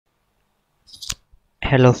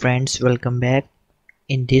Hello friends, welcome back.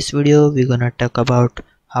 In this video we're gonna talk about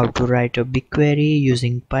how to write a BigQuery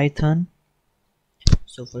using Python.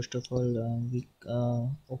 So first of all we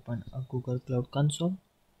open a Google Cloud Console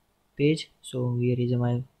page. So here is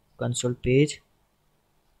my console page,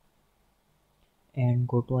 and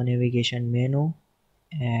go to a navigation menu,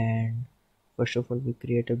 and first of all we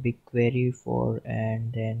create a BigQuery for,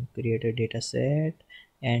 and then create a data set,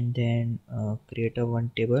 and then create a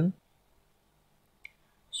one table.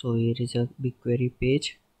 So here is a BigQuery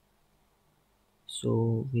page.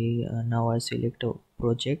 So we now I select a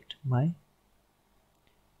project my,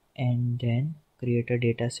 and then create a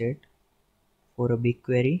data set for a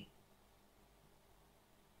BigQuery.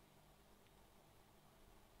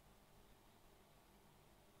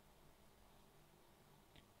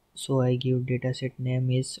 So I give dataset name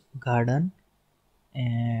is garden,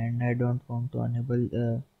 and I don't want to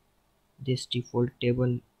enable this default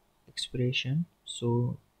table expression,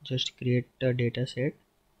 so just create a dataset.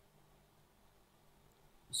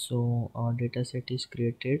 So our dataset is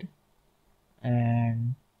created,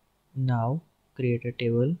 and now create a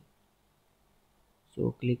table.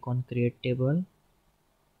 So click on create table,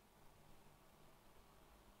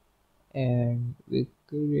 and we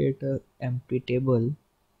create a empty table,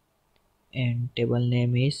 and table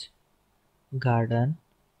name is garden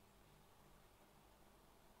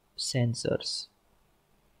sensors.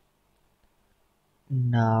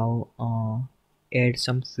 Now add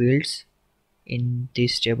some fields in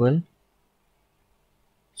this table.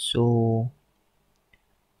 So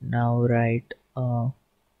now write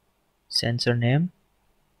sensor name,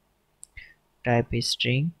 type is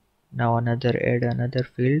string. Now add another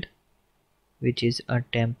field which is a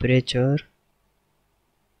temperature,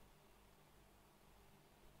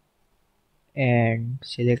 and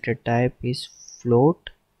select a type is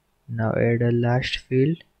float. Now add a last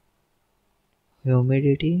field,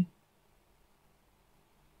 humidity,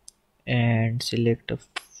 and select a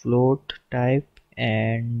float type,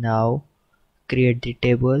 and now create the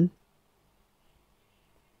table.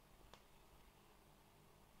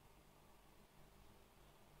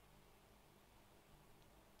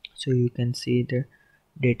 So you can see the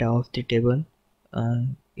data of the table.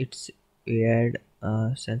 It's we add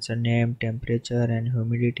sensor name, temperature, and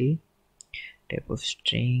humidity, type of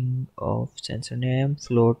string of sensor name,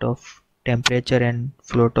 float of temperature, and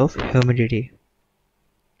float of humidity.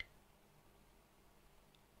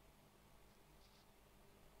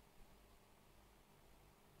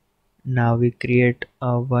 Now we create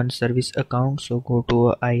a one service account. So go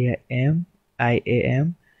to IAM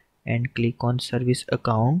and click on service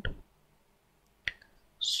account.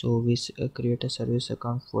 So we create a service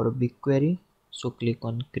account for a BigQuery. So click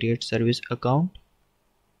on create service account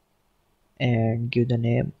and give the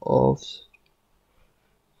name of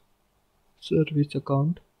service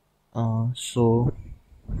account. So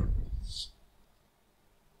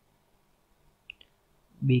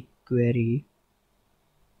BigQuery,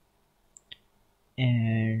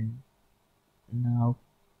 and now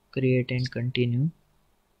create and continue.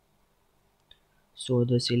 So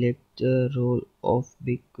the select the role of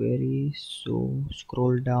BigQuery. So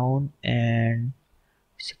scroll down and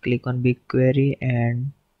click on BigQuery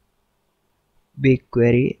and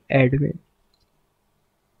BigQuery admin.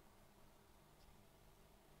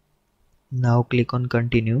 Now click on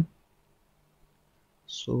continue.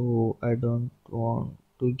 So I don't want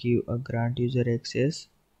to give a grant user access.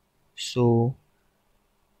 So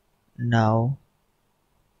now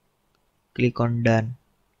click on done.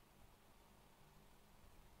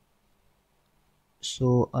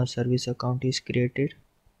 So a service account is created.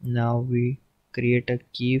 Now we create a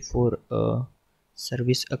key for a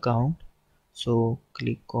service account. So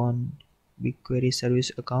click on BigQuery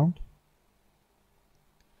service account,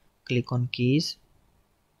 click on keys,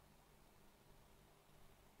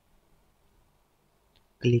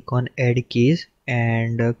 click on add keys,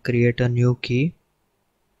 and create a new key.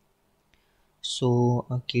 So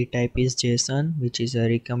a key type is JSON, which is a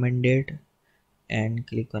recommended, and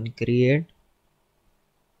click on create.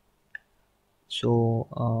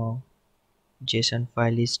 So JSON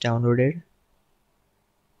file is downloaded.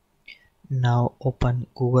 Now open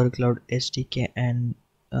Google Cloud SDK and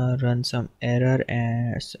run some error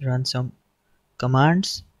and run some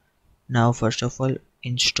commands. Now first of all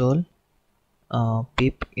install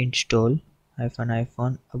pip install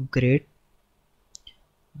 --- upgrade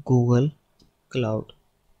Google Cloud.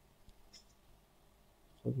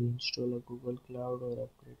 So we install a Google Cloud or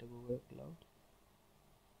upgrade a Google Cloud.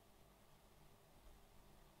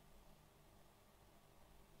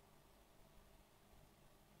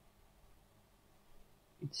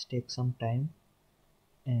 It takes some time,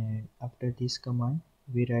 and after this command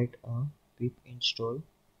we write a pip install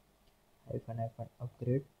hyphen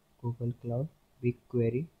upgrade Google Cloud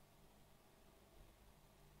BigQuery.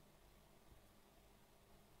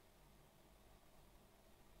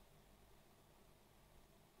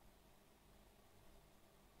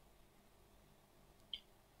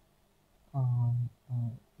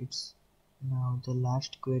 It's now the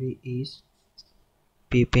last query is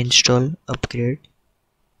pip install upgrade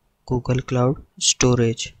Google Cloud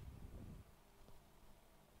storage.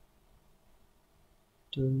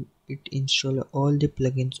 So it install all the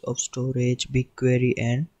plugins of storage, BigQuery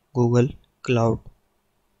and Google Cloud.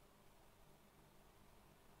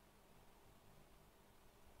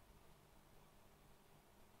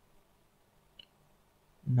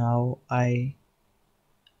 Now I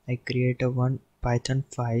create a one Python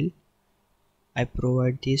file. I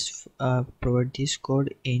provide this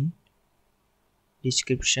code in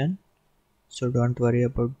description, so don't worry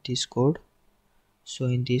about this code. So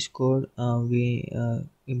in this code we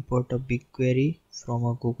import a BigQuery from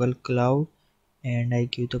a Google Cloud, and I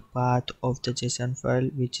give the path of the JSON file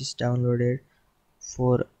which is downloaded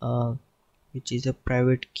for which is a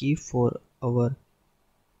private key for our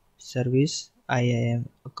service IAM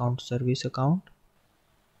account service account.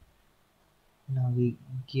 Now we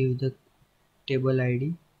give the table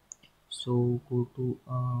ID, so go to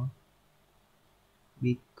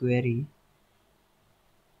BigQuery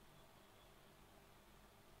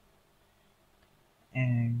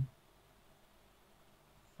and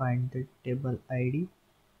find the table ID.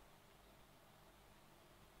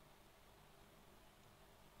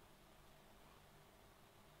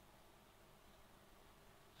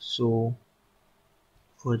 So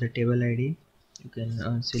for the table ID you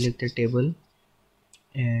can select the table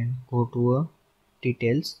and go to a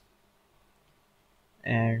details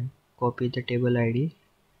and copy the table ID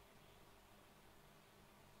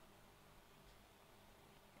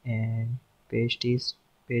and paste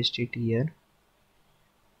it here.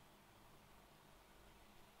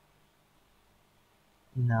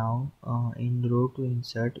 Now in row to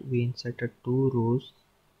insert, we inserted two rows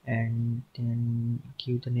and then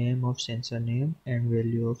give the name of sensor name, and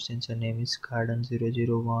value of sensor name is garden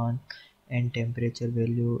 001 and temperature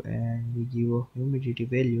value, and we give a humidity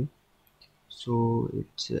value. So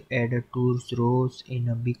it's added two rows in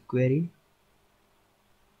a BigQuery,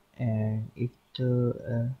 and if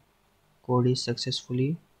the code is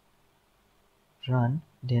successfully run,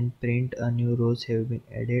 then print a new rows have been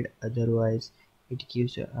added, otherwise it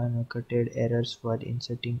gives unaccounted errors while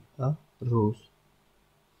inserting a rows.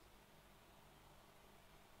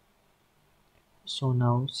 So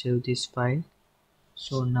now save this file.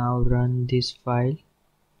 So now run this file,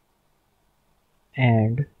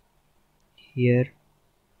 and here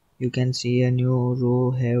you can see a new row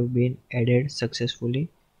have been added successfully.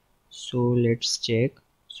 So let's check.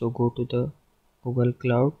 So go to the Google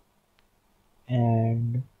Cloud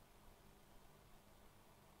and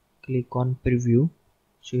click on preview.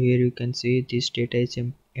 So here you can see this data is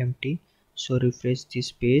empty. So refresh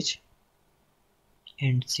this page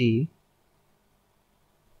and see.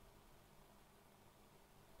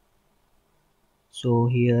 So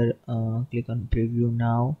here click on preview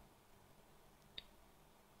now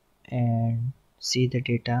and see the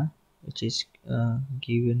data which is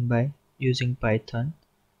given by using Python,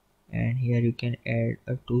 and here you can add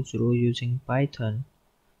a tools row using Python.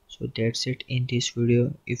 So that's it in this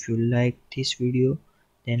video. If you like this video,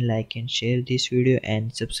 then like and share this video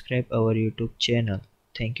and subscribe our YouTube channel.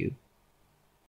 Thank you.